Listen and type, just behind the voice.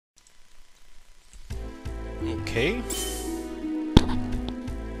Okay.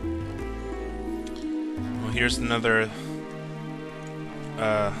 Well, here's another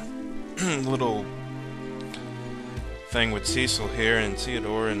little thing with Cecil here and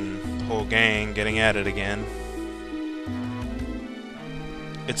Theodore and the whole gang getting at it again.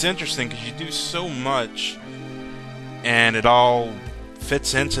 It's interesting because you do so much and it all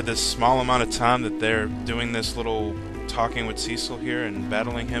fits into this small amount of time that they're doing this little talking with Cecil here and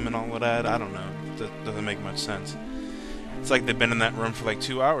battling him and all of that. I don't know. That doesn't make much sense. It's like they've been in that room for like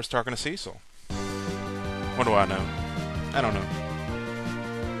 2 hours talking to Cecil. What do I know? I don't know.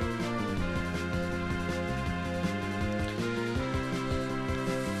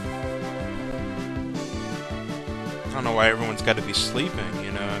 I don't know why everyone's got to be sleeping,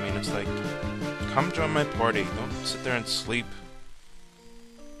 you know? I mean, it's like, come join my party. Don't sit there and sleep.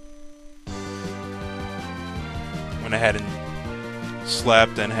 Went ahead and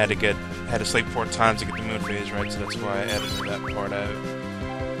slept and had to sleep 4 times to get the moon phase right, so that's why I added that part out.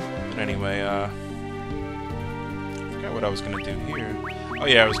 But anyway, I forgot what I was gonna do here. Oh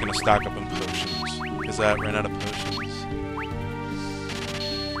yeah, I was gonna stock up on potions, because I ran out of potions.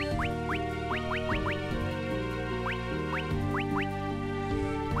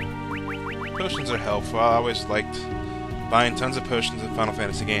 Potions are helpful. I always liked buying tons of potions in Final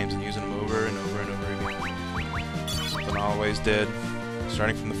Fantasy games and using them over and over and over again. Something I always did,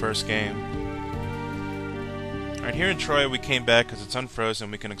 starting from the first game. Alright, here in Troy we came back because it's unfrozen,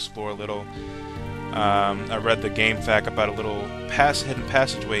 we can explore a little. I read the game fact about a little hidden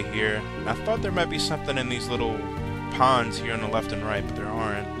passageway here. I thought there might be something in these little ponds here on the left and right, but there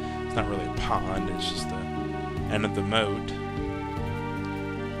aren't. It's not really a pond, it's just the end of the moat.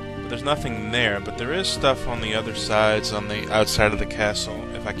 There's nothing there, but there is stuff on the other sides, on the outside of the castle,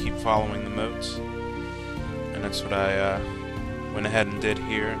 if I keep following the moats. And that's what I went ahead and did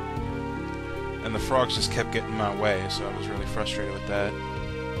here. And the frogs just kept getting in my way, so I was really frustrated with that.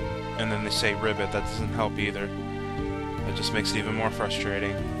 And then they say ribbit, that doesn't help either. That just makes it even more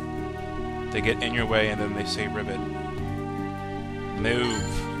frustrating. They get in your way and then they say ribbit. Move!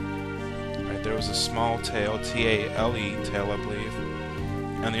 Alright, there was a small tail, T-A-L-E tail, I believe.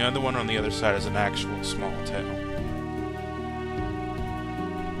 And the other one on the other side is an actual small tail.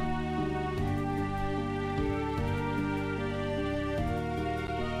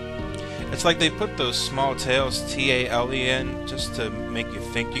 It's like they put those small tails, T-A-L-E, in just to make you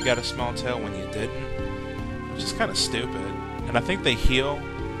think you got a small tail when you didn't. Which is kind of stupid. And I think they heal.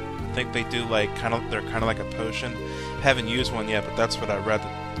 I think they do like they're kind of like a potion. Haven't used one yet, but that's what I read.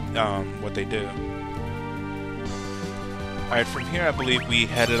 What they do. Alright, from here I believe we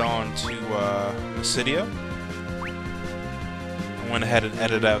headed on to Mysidia. I went ahead and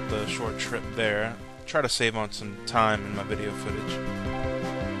edited out the short trip there. Try to save on some time in my video footage.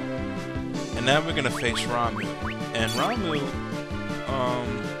 And now we're going to face Ramu. And Ramu,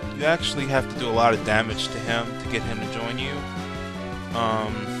 you actually have to do a lot of damage to him to get him to join you.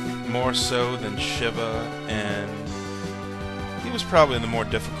 More so than Shiva, and he was probably the most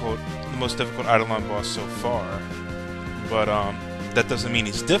difficult Eidolon boss so far. But that doesn't mean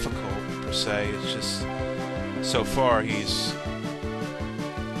he's difficult, per se. It's just, so far, he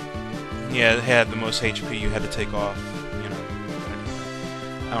had the most HP you had to take off, you know.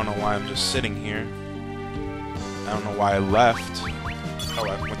 I don't know why I'm just sitting here. I don't know why I left. Oh,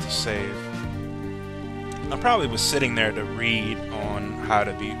 I went to save. I probably was sitting there to read on how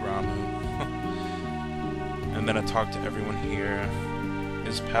to beat Ramu. And then I talked to everyone here.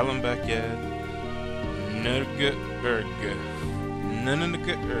 Is Palin back yet?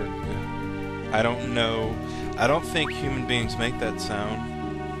 I don't know. I don't think human beings make that sound.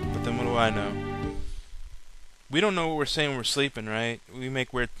 But then what do I know? We don't know what we're saying when we're sleeping, right? We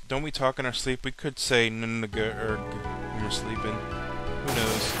make weird. Don't we talk in our sleep? We could say when we're sleeping. Who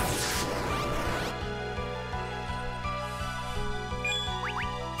knows?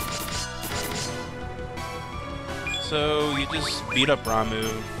 So you just beat up Ramu.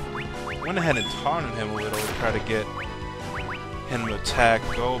 Went ahead and taunted him a little to try to get him to attack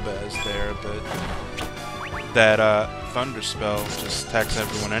Golbez there, but that thunder spell just attacks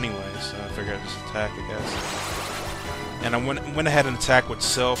everyone anyway, so I figured I'd just attack, I guess. And I went ahead and attacked with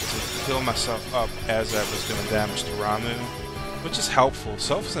Sylph to heal myself up as I was doing damage to Ramu, which is helpful.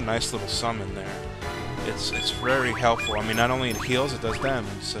 Sylph is a nice little summon there. It's very helpful. I mean, not only it heals, it does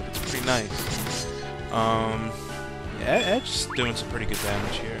damage, so it's pretty nice. Yeah, Edge's doing some pretty good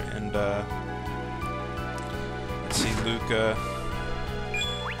damage here, and let's see, Luca.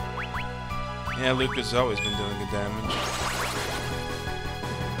 Yeah, Luca's always been doing good damage.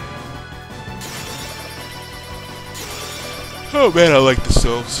 Oh man, I like the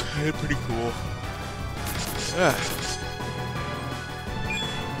Sylphs. They're pretty cool. Ugh.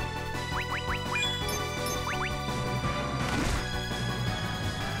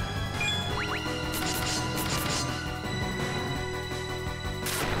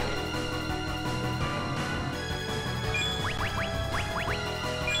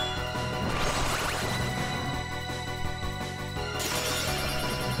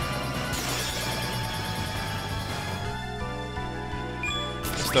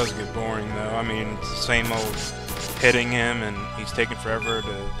 This does get boring, though. I mean, it's the same old hitting him, and he's taking forever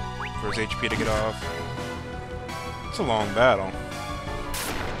for his HP to get off. It's a long battle.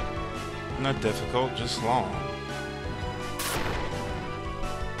 Not difficult, just long.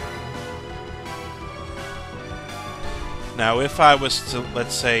 Now, if I was to,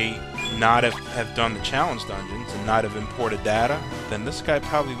 let's say, not have done the challenge dungeons and not have imported data, then this guy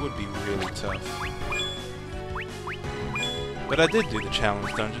probably would be really tough. But I did do the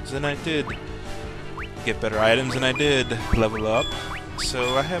challenge dungeons, and I did get better items, and I did level up.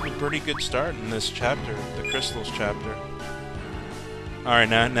 So I have a pretty good start in this chapter, the Crystals chapter. Alright,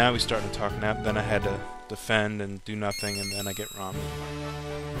 now we start to talk. Now, then I had to defend and do nothing, and then I get Ramen.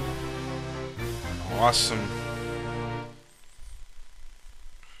 Awesome.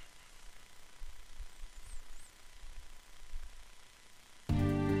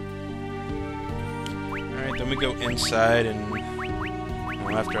 Alright, then we go inside, and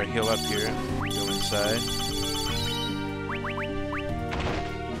well, after I heal up here, go inside.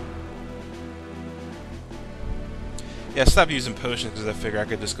 Yeah, I stopped using potions because I figure I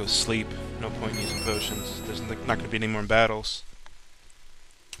could just go sleep. No point in using potions. There's not going to be any more battles.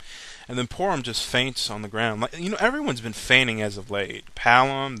 And then Porum just faints on the ground. Like, you know, everyone's been fainting as of late.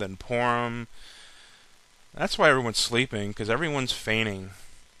 Palom, then Porum. That's why everyone's sleeping, because everyone's fainting.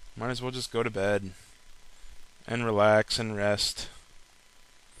 Might as well just go to bed. And relax and rest.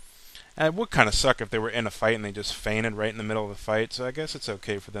 And it would kind of suck if they were in a fight and they just fainted right in the middle of the fight, so I guess it's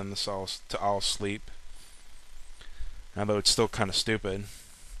okay for them to all sleep. Although it's still kind of stupid.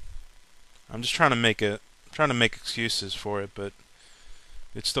 I'm just trying to make excuses for it, but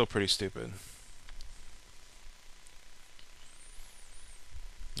it's still pretty stupid.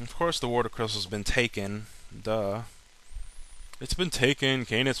 And of course the water crystal's been taken. Duh. It's been taken.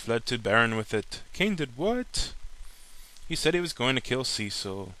 Cain has fled to Baron with it. Cain did what? He said he was going to kill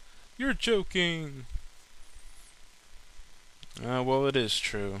Cecil. You're joking. Well, it is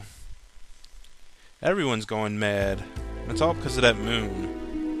true. Everyone's going mad. It's all because of that moon.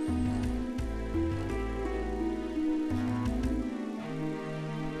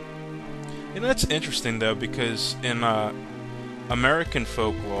 You know, that's interesting, though, because in American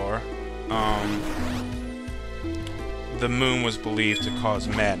folklore, the moon was believed to cause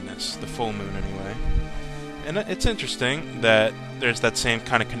madness. The full moon, anyway. And it's interesting that there's that same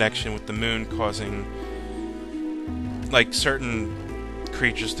kind of connection with the moon causing, like, certain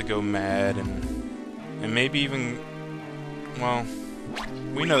creatures to go mad, and maybe even, well,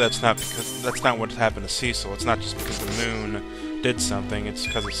 we know that's not what happened to Cecil. It's not just because the moon did something, it's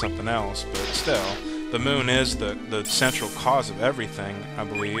because of something else, but still, the moon is the central cause of everything, I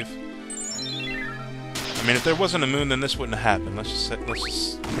mean, if there wasn't a moon, then this wouldn't have happened. Let's just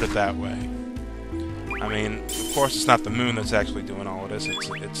put it that way. I mean, of course, it's not the moon that's actually doing all of this.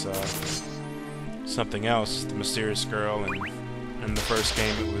 It's something else. The mysterious girl, and in the first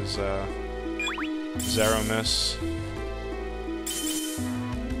game it was Zeramis.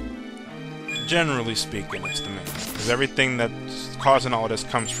 Generally speaking, it's the moon, because everything that's causing all of this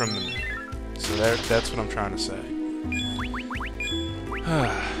comes from the moon. So that's what I'm trying to say.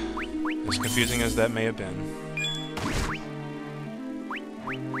 As confusing as that may have been.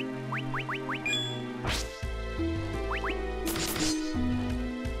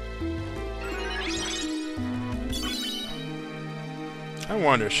 I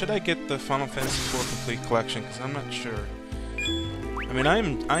wonder, should I get the Final Fantasy IV Complete Collection? Because I'm not sure. I mean,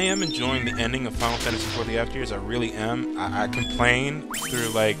 I am enjoying the ending of Final Fantasy IV the After Years. I really am. I complained through,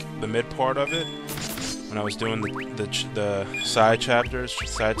 like, the mid part of it, when I was doing the side chapters,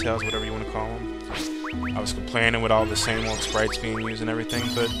 side tales, whatever you want to call them. I was complaining with all the same old sprites being used and everything,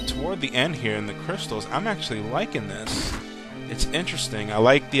 but toward the end here in the crystals, I'm actually liking this. It's interesting. I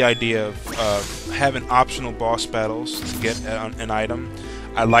like the idea of having optional boss battles to get an item.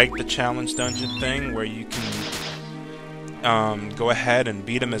 I like the challenge dungeon thing, where you can go ahead and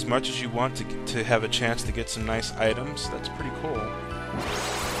beat them as much as you want to have a chance to get some nice items. That's pretty cool.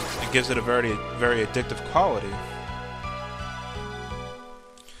 It gives it a very, very addictive quality.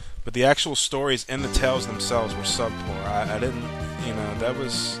 But the actual stories in the tales themselves were subpar. I didn't, you know,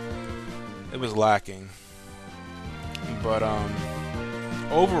 it was lacking. But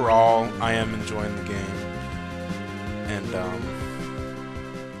overall, I am enjoying the game. and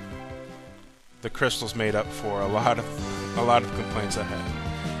the crystals made up for a lot of complaints I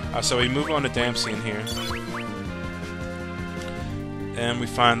had. So we move on to Damcyan here, and we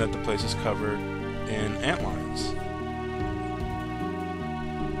find that the place is covered in antlions.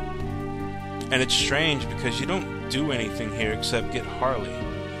 And it's strange because you don't do anything here except get Harley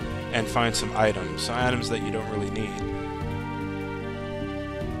and find some items that you don't really need.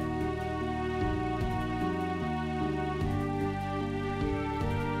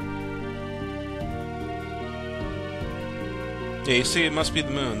 Yeah, you see, it must be the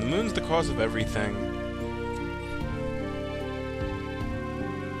moon. The moon's the cause of everything.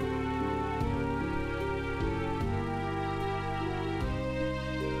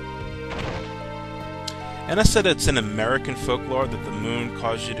 And I said it's an American folklore that the moon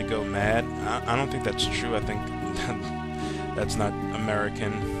caused you to go mad. I don't think that's true. I think that's not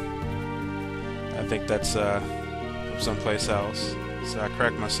American. I think that's from someplace else. So I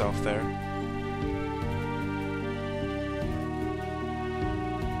correct myself there.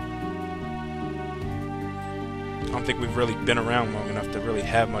 I don't think we've really been around long enough to really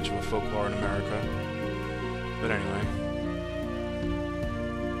have much of a folklore in America. But anyway.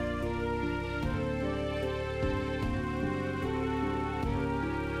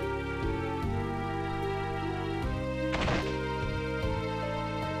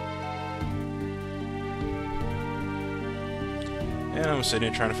 And I'm sitting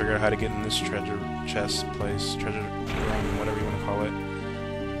here trying to figure out how to get in this treasure chest place, treasure room, whatever you want to call it.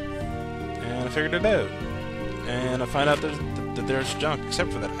 And I figured it out. And I find out that there's junk,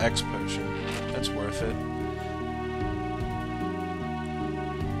 except for that X potion. That's worth it.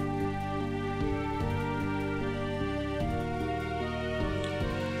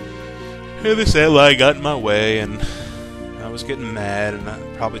 And this ally got in my way, and I was getting mad, and I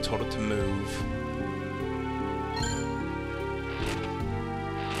probably told it to move.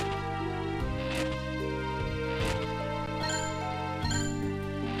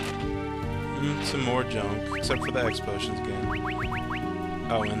 Some more junk, except for the X potions again.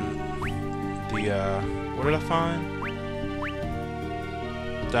 Oh, and the, what did I find?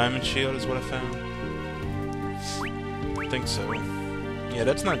 Diamond shield is what I found. I think so. Yeah,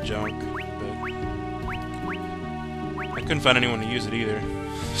 that's not junk, but I couldn't find anyone to use it either,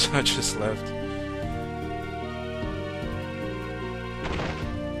 so I just left.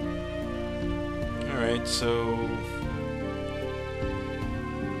 Alright, so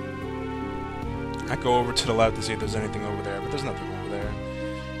I go over to the left to see if there's anything over there, but there's nothing over there.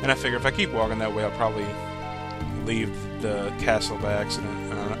 And I figure if I keep walking that way, I'll probably leave the castle by accident,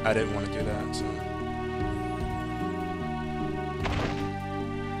 and I didn't want to do that, so.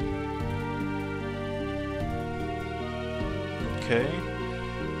 Okay.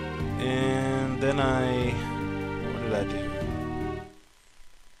 And then what did I do?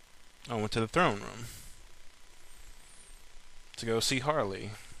 I went to the throne room to go see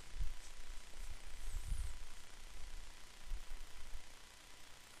Harley.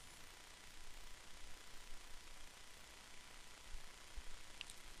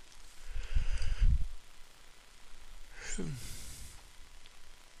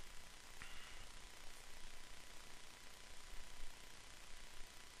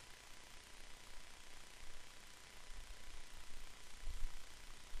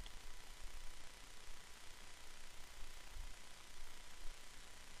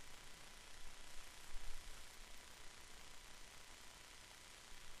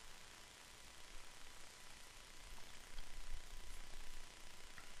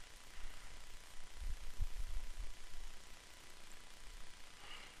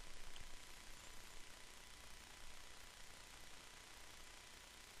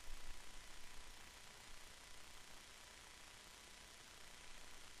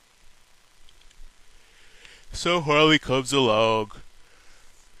 So Harley comes along.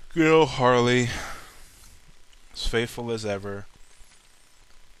 Good old Harley. As faithful as ever.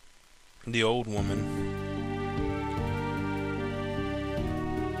 The old woman.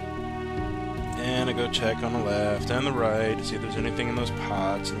 And I go check on the left and the right to see if there's anything in those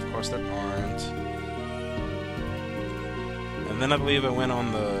pots, and of course there aren't. And then I believe I went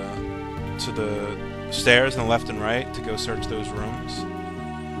on to the stairs on the left and right to go search those rooms.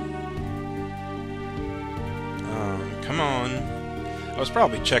 Come on. I was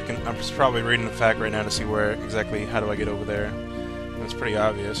probably reading the fact right now to see how do I get over there. And it's pretty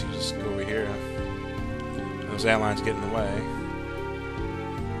obvious, you just go over here. Those outlines get in the way.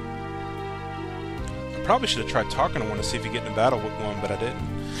 I probably should have tried talking to one to see if you get in a battle with one, but I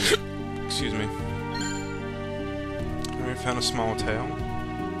didn't. Excuse me. Alright, found a small tail.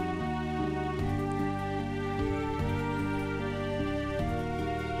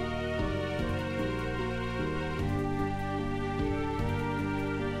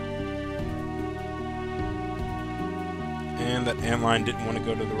 that antline didn't want to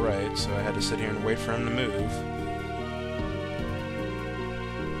go to the right, so I had to sit here and wait for him to move.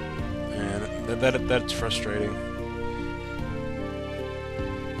 And that's frustrating.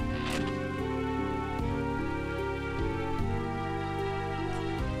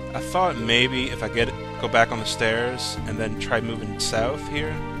 I thought maybe if I go back on the stairs and then try moving south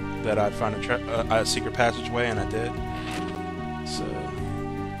here, that I'd find a secret passageway, and I did. So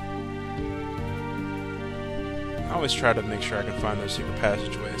I always try to make sure I can find those secret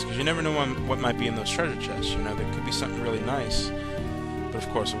passageways, because you never know what might be in those treasure chests. You know, there could be something really nice, but of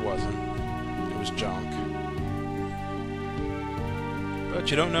course it wasn't. It was junk.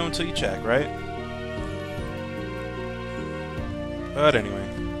 But you don't know until you check, right? But anyway.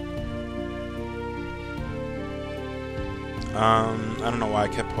 I don't know why I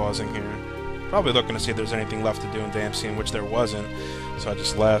kept pausing here. Probably looking to see if there's anything left to do in Damcyan, which there wasn't, so I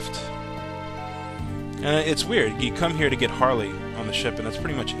just left. And it's weird. You come here to get Harley on the ship, and that's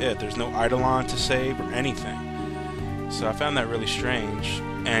pretty much it. There's no Eidolon to save or anything. So I found that really strange.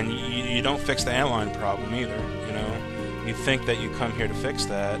 And you don't fix the antline problem either, you know? You think that you come here to fix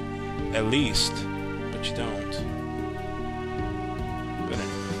that, at least, but you don't. But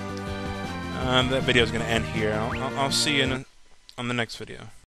anyway. That video is going to end here. I'll see you on the next video.